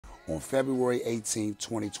On February 18,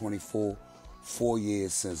 2024, 4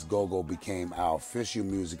 years since Go-Go became our official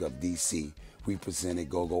music of DC, we presented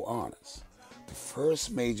Go-Go Honors, the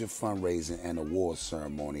first major fundraising and award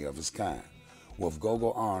ceremony of its kind. With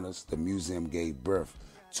Go-Go Honors, the museum gave birth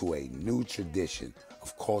to a new tradition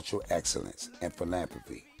of cultural excellence and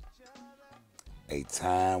philanthropy. A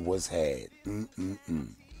time was had.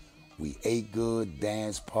 We ate good,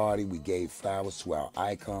 danced, party. We gave flowers to our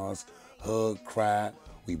icons, hugged, cried.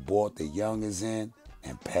 We brought the youngins in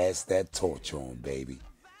and passed that torch on, baby.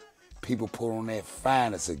 People put on their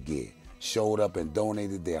finest of gear, showed up and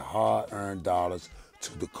donated their hard-earned dollars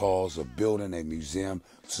to the cause of building a museum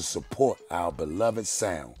to support our beloved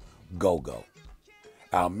sound, Go-Go.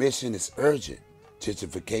 Our mission is urgent.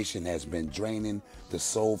 Gentrification has been draining the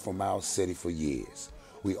soul from our city for years.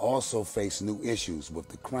 We also face new issues with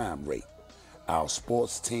the crime rate, our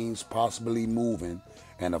sports teams possibly moving,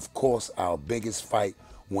 and of course our biggest fight,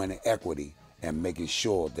 winning equity and making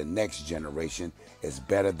sure the next generation is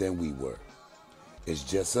better than we were. It's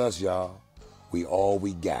just us, y'all. We all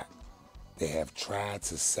we got. They have tried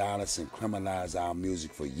to silence and criminalize our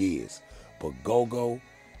music for years, but Go-Go,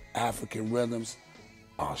 African rhythms,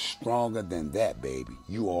 are stronger than that, baby.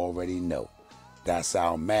 You already know. That's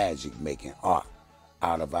our magic, making art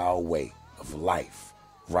out of our way of life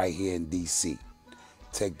right here in DC.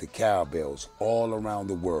 Take the cowbells all around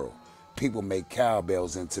the world. People make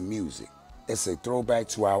cowbells into music. It's a throwback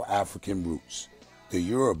to our African roots. The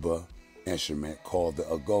Yoruba instrument called the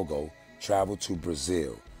agogo traveled to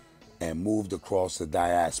Brazil and moved across the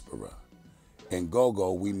diaspora. In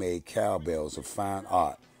Go-Go, we made cowbells of fine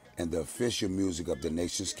art and the official music of the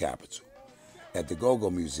nation's capital. At the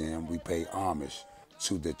Go-Go Museum, we pay homage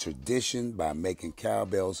to the tradition by making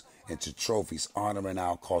cowbells into trophies honoring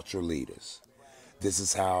our cultural leaders. This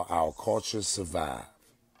is how our cultures survive.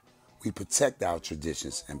 We protect our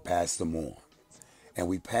traditions and pass them on. And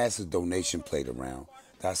we pass the donation plate around.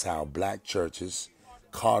 That's how black churches,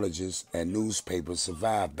 colleges, and newspapers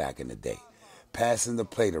survived back in the day. Passing the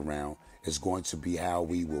plate around is going to be how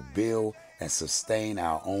we will build and sustain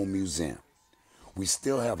our own museum. We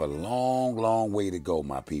still have a long, long way to go,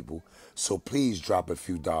 my people, so please drop a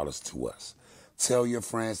few dollars to us. Tell your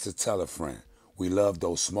friends to tell a friend. We love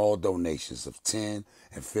those small donations of 10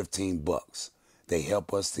 and 15 bucks. They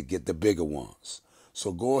help us to get the bigger ones.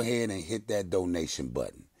 So go ahead and hit that donation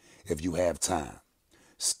button if you have time.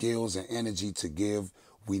 Skills and energy to give,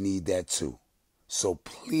 we need that too. So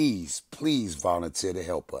please, please volunteer to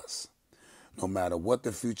help us. No matter what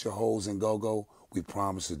the future holds in Go-Go, we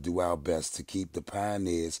promise to do our best to keep the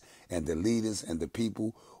pioneers and the leaders and the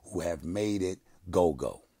people who have made it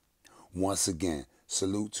Go-Go. Once again,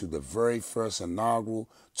 salute to the very first inaugural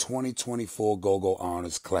 2024 Go-Go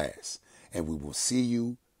Honors class. And we will see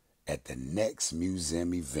you at the next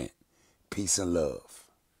museum event. Peace and love.